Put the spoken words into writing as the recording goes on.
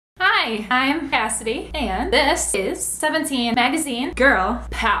Hi, I'm Cassidy, and this is 17 Magazine Girl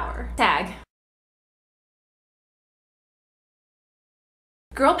Power. Tag.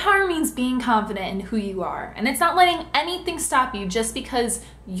 Girl power means being confident in who you are, and it's not letting anything stop you just because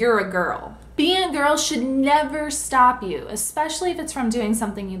you're a girl. Being a girl should never stop you, especially if it's from doing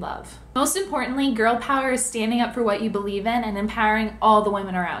something you love. Most importantly, girl power is standing up for what you believe in and empowering all the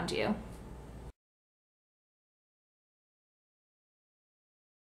women around you.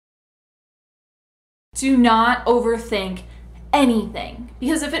 Do not overthink anything,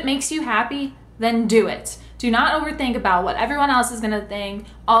 because if it makes you happy, then do it. Do not overthink about what everyone else is gonna think.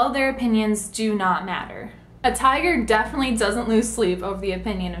 All of their opinions do not matter. A tiger definitely doesn't lose sleep over the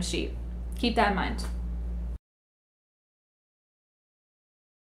opinion of sheep. Keep that in mind.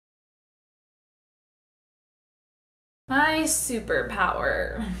 My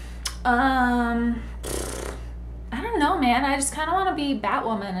superpower. I don't know, man. I just kind of want to be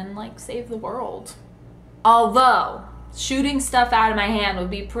Batwoman and like save the world. Although shooting stuff out of my hand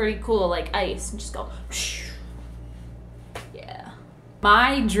would be pretty cool, like ice, and just go psh. Yeah.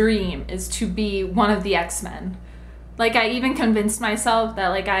 My dream is to be one of the X-Men. Like, I even convinced myself that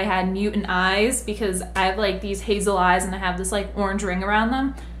like I had mutant eyes because I have like these hazel eyes and I have this like orange ring around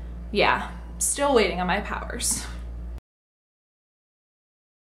them. Yeah, still waiting on my powers.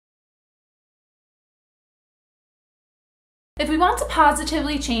 If we want to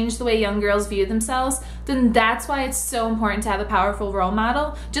positively change the way young girls view themselves, then that's why it's so important to have a powerful role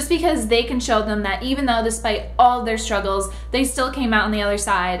model, just because they can show them that even though despite all of their struggles, they still came out on the other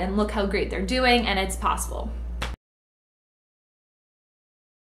side and look how great they're doing and it's possible.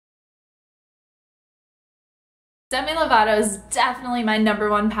 Demi Lovato is definitely my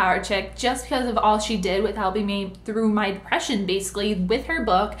 #1 power chick just because of all she did with helping me through my depression, basically, with her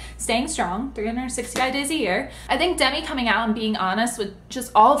book, Staying Strong, 365 Days a Year. I think Demi coming out and being honest with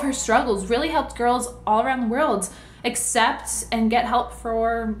just all of her struggles really helped girls all around the world accept and get help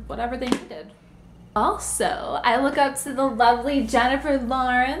for whatever they needed. Also, I look up to the lovely Jennifer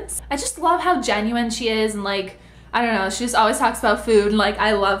Lawrence. I just love how genuine she is and like, I don't know, she just always talks about food and like,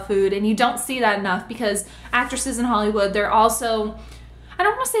 I love food, and you don't see that enough because actresses in Hollywood, they're also, I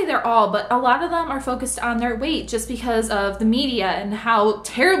don't want to say they're all, but a lot of them are focused on their weight just because of the media and how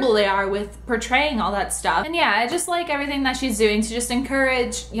terrible they are with portraying all that stuff. And yeah, I just like everything that she's doing to just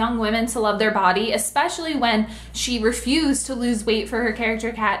encourage young women to love their body, especially when she refused to lose weight for her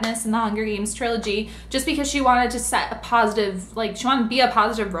character Katniss in the Hunger Games trilogy just because she wanted to set a positive, like she wanted to be a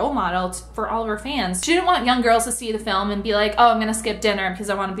positive role model for all of her fans. She didn't want young girls to see the film and be like, oh, I'm gonna skip dinner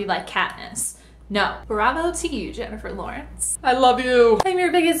because I want to be like Katniss. No. Bravo to you, Jennifer Lawrence. I love you. I'm your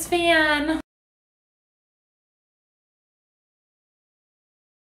biggest fan.